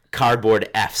out cardboard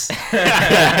Fs.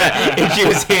 And she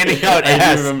was handing out I do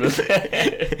Fs. remember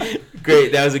that.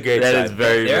 Great. That was a great That sign. is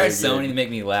very, There very are so good. many that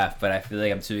make me laugh, but I feel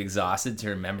like I'm too exhausted to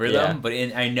remember Yeah. them. But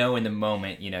I know in the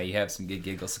moment, you have some good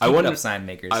giggles. So I keep wonder- it up, sign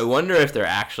makers. I wonder if they're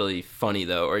actually funny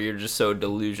though, or you're just so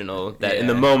delusional that in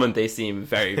the Yeah. moment they seem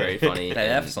very, very funny. That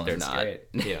and F song they're is not. great.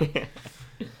 Yeah.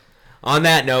 On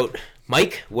that note,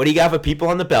 Mike, what do you got for people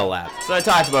on the Bell Lab? So I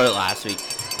talked about it last week.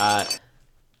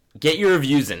 Get your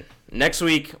reviews in. Next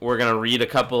week, we're going to read a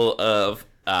couple of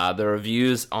the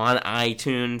reviews on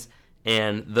iTunes.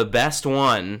 And the best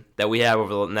one that we have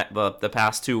over the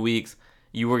past 2 weeks,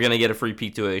 you were going to get a free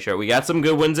Peak 2A shirt. We got some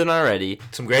good ones in already.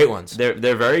 Some great ones. They're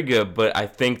very good, but I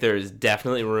think there's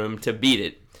definitely room to beat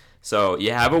it. So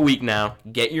you have a week now.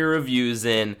 Get your reviews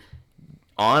in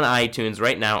on iTunes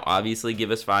right now. Obviously, give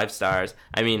us 5 stars.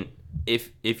 I mean, if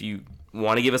you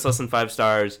want to give us less than 5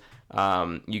 stars,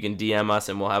 you can DM us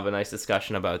and we'll have a nice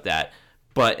discussion about that.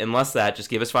 But unless that, just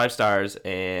give us 5 stars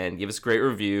and give us a great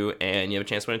review, and you have a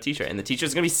chance to win a t-shirt. And the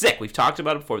t-shirt's going to be sick. We've talked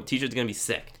about it before. The t-shirt's going to be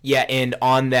sick. Yeah, and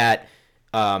on that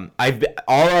all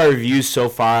our reviews so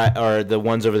far, or the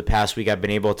ones over the past week, I've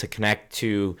been able to connect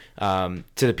to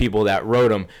the people that wrote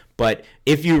them. But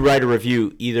if you write a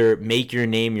review, either make your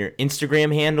name your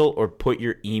Instagram handle or put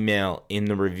your email in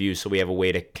the review so we have a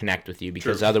way to connect with you,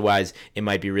 because otherwise it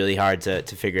might be really hard to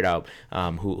figure it out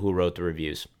who wrote the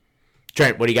reviews.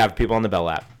 Trent, what do you got for people on the Bell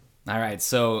app? All right,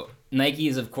 so Nike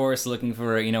is, of course, looking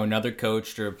for another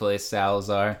coach to replace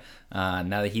Salazar. Now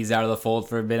that he's out of the fold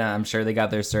for a bit, I'm sure they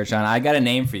got their search on. I got a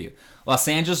name for you. Los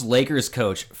Angeles Lakers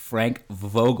coach Frank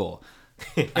Vogel.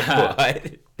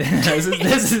 What?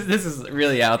 This is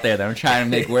really out there that I'm trying to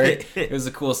make work. It was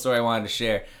a cool story I wanted to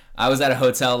share. I was at a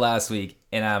hotel last week,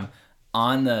 and I'm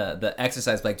on the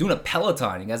exercise bike doing a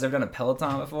Peloton. You guys ever done a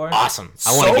Peloton before? Awesome.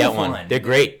 I want to get fun. one. They're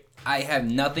great. I have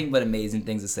nothing but amazing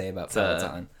things to say about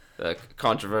Peloton.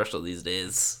 Controversial these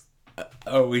days.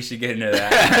 Oh, we should get into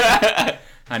that.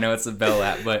 I know it's a Bell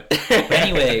app, but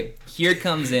anyway, here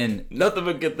comes in. Nothing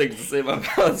but good things to say about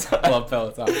Peloton. Love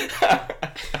Peloton.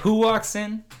 Who walks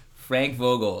in? Frank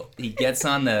Vogel. He gets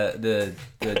on the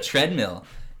treadmill,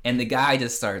 and the guy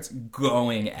just starts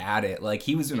going at it. Like,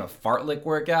 he was doing a fartlek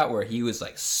workout where he was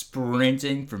like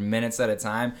sprinting for minutes at a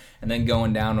time and then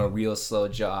going down a real slow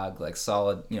jog, like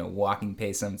solid, walking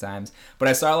pace sometimes. But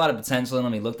I saw a lot of potential in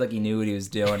him. He looked like he knew what he was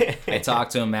doing. I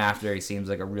talked to him after. He seems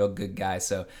like a real good guy.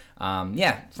 So,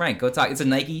 Frank, go talk. It's a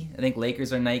Nike. I think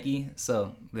Lakers are Nike.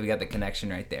 So we got the connection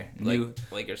right there.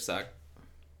 Lakers suck.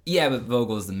 Yeah, but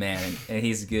Vogel's the man, and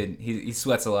he's good. He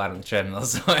sweats a lot on the treadmill,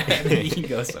 so I think he can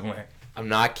go somewhere. I'm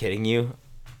not kidding you.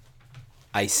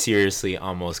 I seriously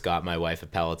almost got my wife a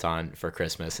Peloton for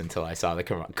Christmas until I saw the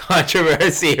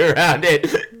controversy around it.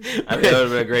 I mean, that would have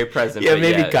been a great present. Yeah,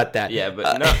 maybe cut that. Yeah,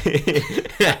 but no.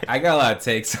 I got a lot of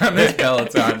takes on this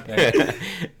Peloton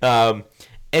thing.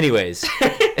 Anyways.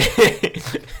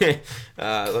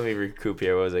 Let me recoup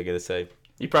here. What was I going to say?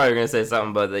 You probably were going to say something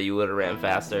about that you would have ran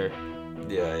faster.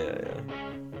 Yeah.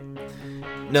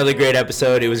 Another great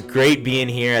episode. It was great being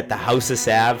here at the House of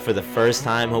Sav for the first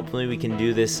time. Hopefully we can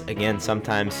do this again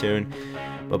sometime soon.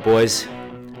 But boys,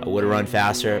 I would have run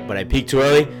faster, but I peaked too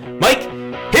early. Mike,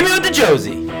 hit me with the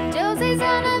Josie. Josie's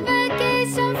on a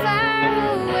vacation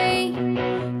far away.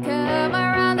 Come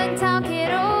around and talk it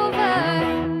over.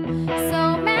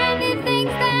 So many things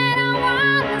that I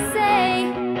wanna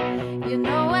say. You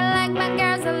know I like my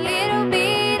girls a little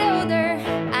bit older.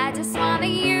 I just wanna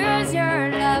use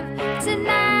your love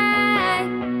tonight.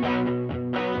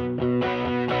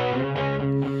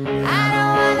 I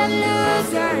don't wanna lose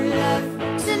your love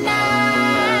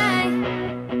tonight.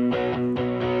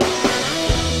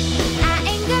 I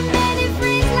ain't got many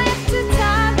friends left to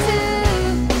talk to.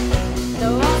 The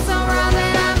walls around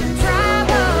and I'm in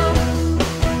trouble.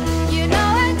 You know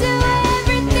I do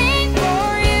everything for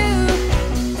you.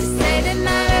 Just say the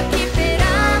night I'll keep it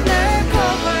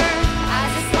undercover. I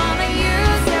just wanna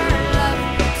use your love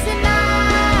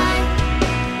tonight.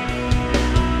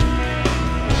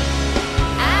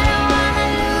 I don't wanna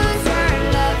lose your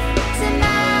love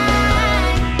tonight.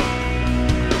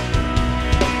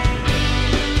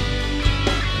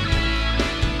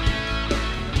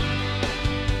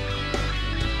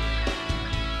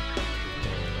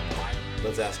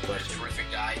 Let's ask questions. Terrific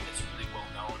guy that's really well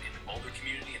known in the Boulder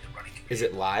community and the running community. Is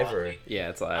it live or? Yeah,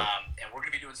 it's live. And we're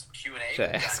gonna be doing some Q&A. Should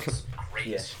I We've got ask some great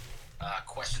Yeah.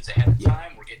 questions ahead of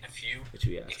time. We're getting a few. What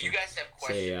you ask If you him? guys have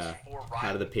questions for Ryan,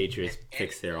 How do the Patriots at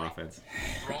fix any their point, offense?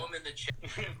 Throw them in the chat.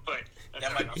 But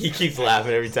That might He keeps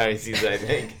laughing every time he sees that, I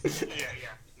think. yeah,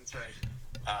 that's right.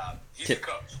 He's the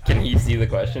coach. Can he see the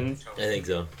questions? I think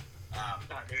so.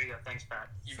 There you go. Thanks, Pat.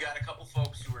 You've got a couple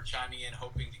folks who are chiming in,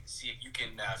 hoping to see if you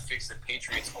can fix the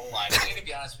Patriots' O-line. I'm going to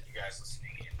be honest with you guys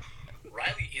listening in.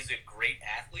 Riley is a great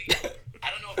athlete. I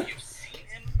don't know if you've seen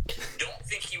him. Don't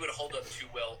think he would hold up too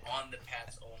well on the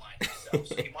Pats O-line himself.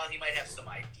 So while he might have some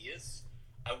ideas,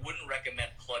 I wouldn't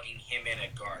recommend plugging him in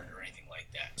at guard or anything like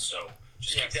that. So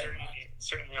just Yeah, keep that in mind.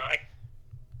 certainly. I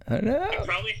I could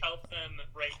probably help them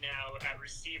right now at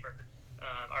receiver.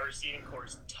 Our receiving core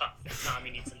is tough, and Tommy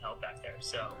needs some help back there.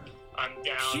 So I'm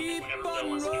down whenever Bill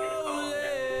wants to give me the call.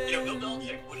 You know, Bill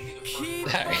Belichick wouldn't be the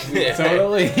first.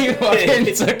 Totally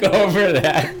fucking took over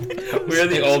that. We're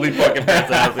the only fucking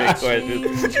fans asking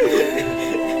questions.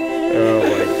 Oh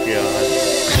my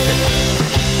god.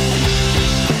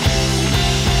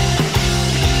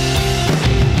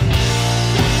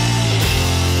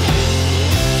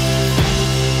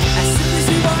 As soon as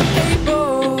you are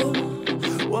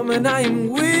able, woman, I am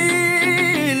willing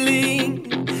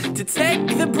to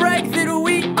take the break that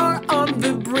we are on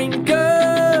the brink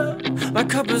of. My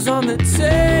cup is on the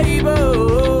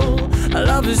table, our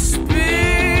love is spilling,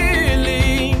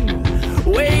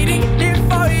 waiting here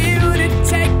for you to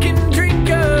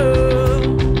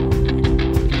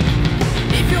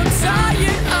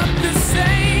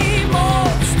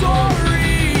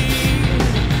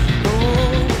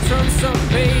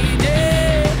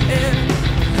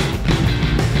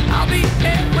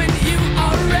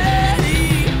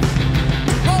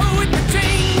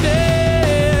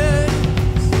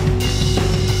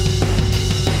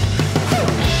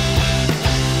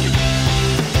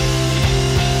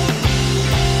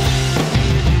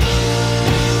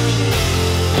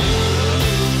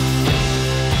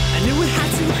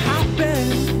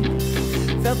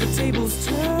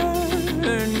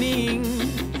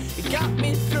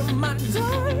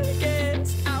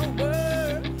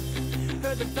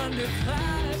the thunder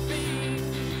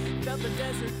clapping, felt the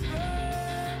desert roar.